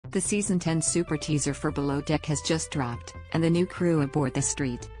The Season 10 super teaser for Below Deck has just dropped, and the new crew aboard the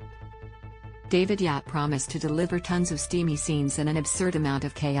street. David Yacht promised to deliver tons of steamy scenes and an absurd amount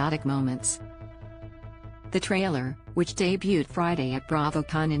of chaotic moments. The trailer, which debuted Friday at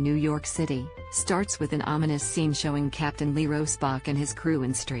BravoCon in New York City, starts with an ominous scene showing Captain Lee Rosbach and his crew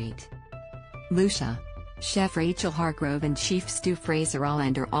in street. Lucia, Chef Rachel Hargrove and Chief Stew Fraser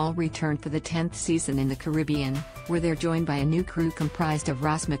Olender all return for the 10th season in the Caribbean, where they're joined by a new crew comprised of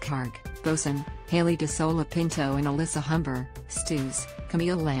Ross McHarg, Bosun, Haley DeSola Pinto and Alyssa Humber, Stews,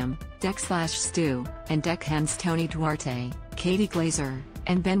 Camille Lamb, Deck/Stew, and deckhands Tony Duarte, Katie Glazer,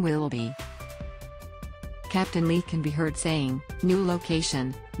 and Ben Willoughby. Captain Lee can be heard saying, "New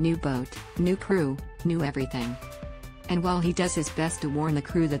location, new boat, new crew, new everything." And while he does his best to warn the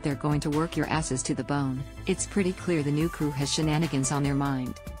crew that they're going to work your asses to the bone, it's pretty clear the new crew has shenanigans on their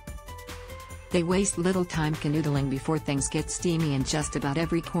mind. They waste little time canoodling before things get steamy in just about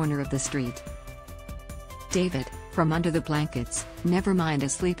every corner of the street. David, from under the blankets, never mind a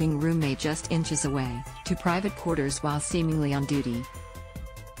sleeping roommate just inches away, to private quarters while seemingly on duty.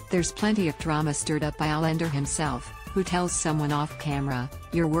 There's plenty of drama stirred up by Olender himself, who tells someone off camera,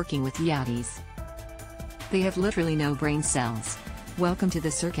 "You're working with yachties. They have literally no brain cells. Welcome to the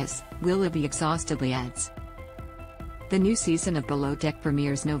circus," Willoughby exhaustedly adds. The new season of Below Deck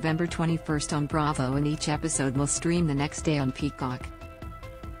premieres November 21st on Bravo, and each episode will stream the next day on Peacock.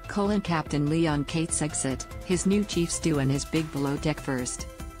 Captain Lee on Kate's exit, his new chief stew and his big Below Deck first.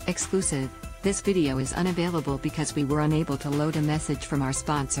 Exclusive. This video is unavailable because we were unable to load a message from our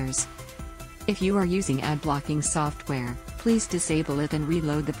sponsors. If you are using ad blocking software, please disable it and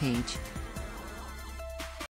reload the page.